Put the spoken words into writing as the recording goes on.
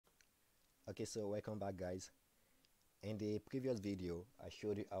Okay, so welcome back, guys. In the previous video I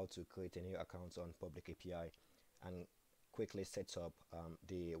showed you how to create a new account on public API and quickly set up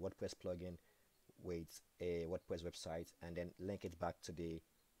the WordPress plugin with a WordPress website and then link it back to the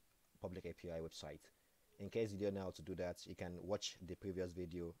public API website. In case you don't know how to do that, you can watch the previous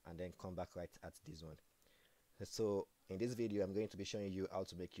video and then come back right at this one. So in this video I'm going to be showing you how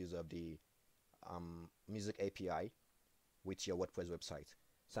to make use of the music API with your WordPress website.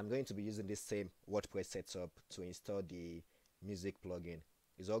 So I'm going to be using this same WordPress setup to install the music plugin.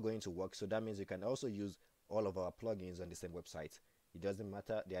 It's all going to work, so that means you can also use all of our plugins on the same website. It doesn't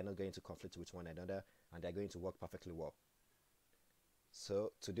matter, they are not going to conflict with one another and they're going to work perfectly well.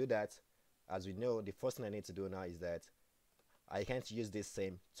 So to do that, as we know, the first thing I need to do now is that I can't use this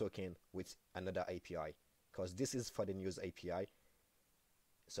same token with another API because this is for the news API.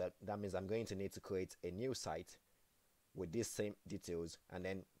 So that means I'm going to need to create a new site with these same details and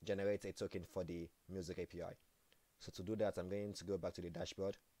then generate a token for the music API. So to do that, I'm going to go back to the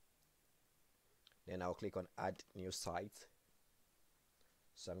dashboard. Then I'll click on add new site.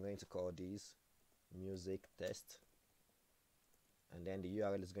 So I'm going to call this music test, and then the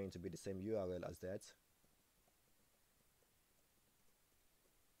URL is going to be the same URL as that.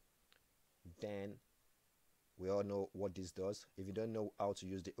 Then we all know what this does. If you don't know how to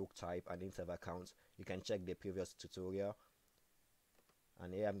use the hook type and interv accounts, you can check the previous tutorial.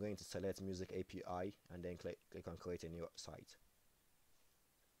 And here I'm going to select music API and then click on create a new site.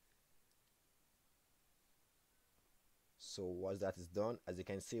 So once that is done, as you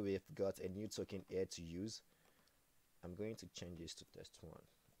can see, we've got a new token here to use. I'm going to change this to test one.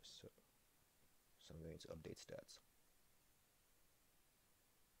 So I'm going to update that.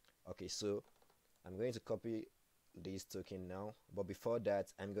 Okay, so I'm going to copy this token now, but before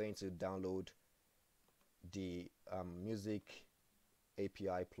that I'm going to download the music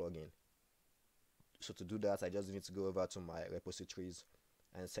API plugin. So to do that, I just need to go over to my repositories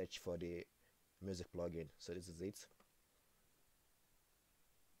and search for the music plugin. So this is it.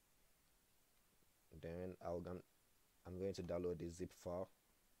 Then I'm going to download the zip file.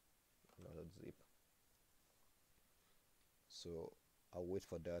 Download zip. So I'll wait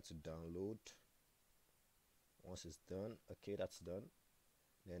for that to download. Once it's done, okay, that's done.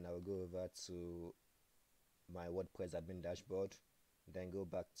 Then I'll go over to my WordPress admin dashboard, then go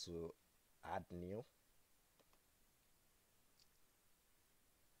back to add new.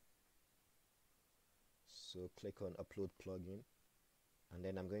 So click on upload plugin, and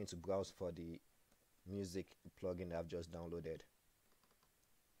then I'm going to browse for the music plugin I've just downloaded.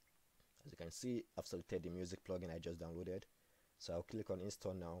 As you can see, I've selected the music plugin I just downloaded. So I'll click on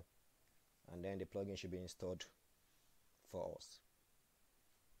install now, and then the plugin should be installed for us.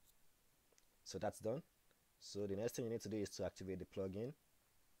 So that's done. So the next thing you need to do is to activate the plugin.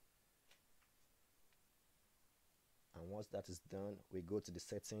 And once that is done, we go to the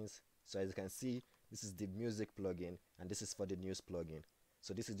settings. So as you can see, this is the music plugin and this is for the news plugin.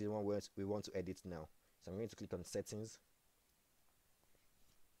 So this is the one where we want to edit now. So I'm going to click on settings.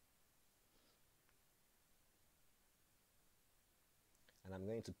 And I'm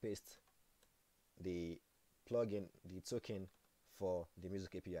going to paste the plugin, the token for the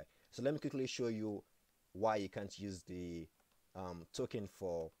music API. So let me quickly show you why you can't use the token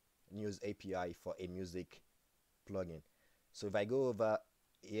for news API for a music plugin. So if I go over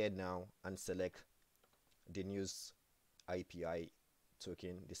here now and select the news API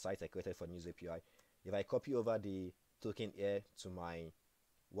token, the site I created for news API, if I copy over the token here to my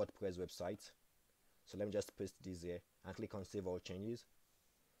WordPress website, so let me just paste this here and click on save all changes,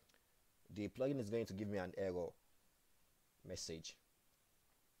 the plugin is going to give me an error message.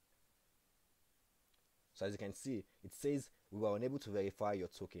 So as you can see, it says we were unable to verify your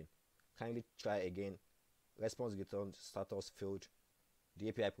token. Kindly try again. Response returned status failed. The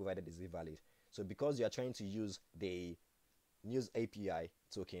API provided is invalid. So because you are trying to use the news API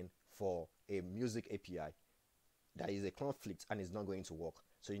token for a music API, there is a conflict and it's not going to work.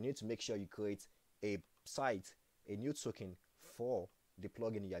 So you need to make sure you create a site, a new token for the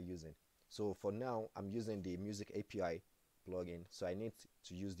plugin you are using. So for now, I'm using the music API plugin, so I need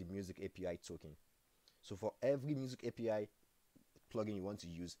to use the music API token. So for every music API plugin you want to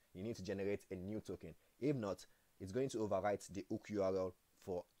use, you need to generate a new token. If not, it's going to overwrite the hook URL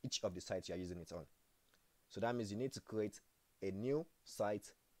for each of the sites you are using it on. So that means you need to create a new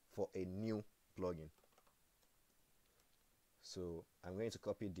site for a new plugin. So I'm going to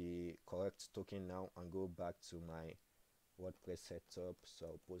copy the correct token now and go back to my WordPress setup. So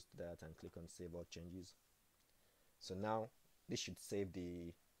I'll post that and click on save all changes. So now this should save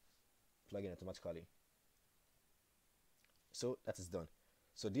the plugin automatically. So that is done.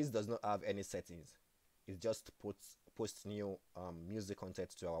 So this does not have any settings. It just posts new music content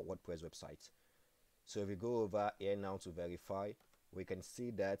to our WordPress website. So if we go over here now to verify, we can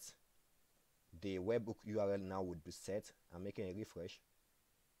see that the webhook URL now would be set. I'm making a refresh.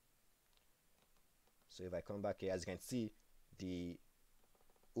 So if I come back here, as you can see, the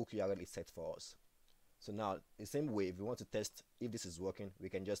hook URL is set for us. So now, the same way, if we want to test if this is working, we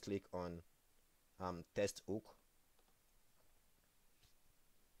can just click on test hook,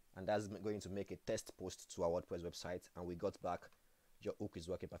 and that's going to make a test post to our WordPress website, and we got back your hook is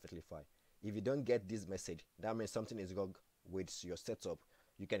working perfectly fine. If you don't get this message, that means something is wrong with your setup.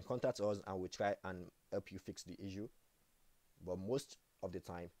 You can contact us and we'll try and help you fix the issue, but most of the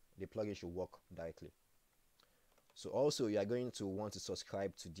time the plugin should work directly. So also, you are going to want to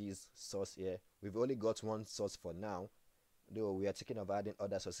subscribe to this source here. We've only got one source for now, though we are thinking of adding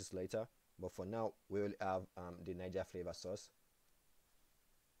other sources later, but for now we will have the Niger flavor source.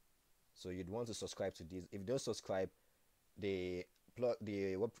 So you'd want to subscribe to this. If you don't subscribe, the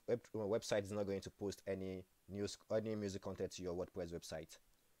website is not going to post any music content to your WordPress website.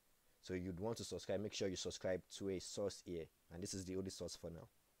 So you'd want to subscribe. Make sure you subscribe to a source here, and this is the only source for now.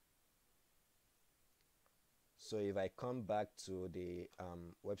 So if I come back to the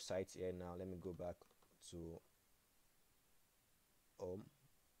website here now, let me go back to home.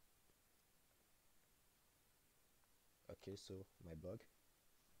 Okay, so my blog.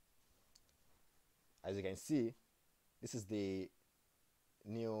 As you can see, this is the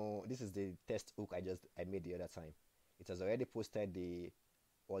test hook I made the other time. It has already posted the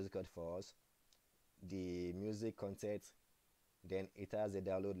what's it called for us, the music content, then it has a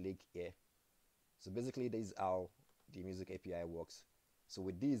download link here. So basically, this is how the music API works. So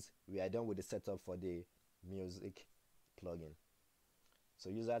with this, we are done with the setup for the music plugin. So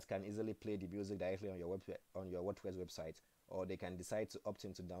users can easily play the music directly on your WordPress website, or they can decide to opt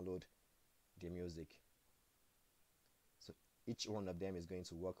in to download the music. So each one of them is going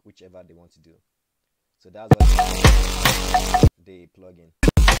to work whichever they want to do. So that's what the plugin.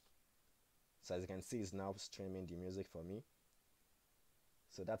 So as you can see, it's now streaming the music for me.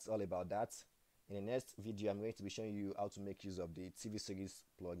 So that's all about that. In the next video, I'm going to be showing you how to make use of the TV series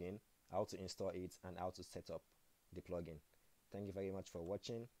plugin, how to install it, and how to set up the plugin. Thank you very much for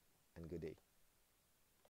watching, and good day.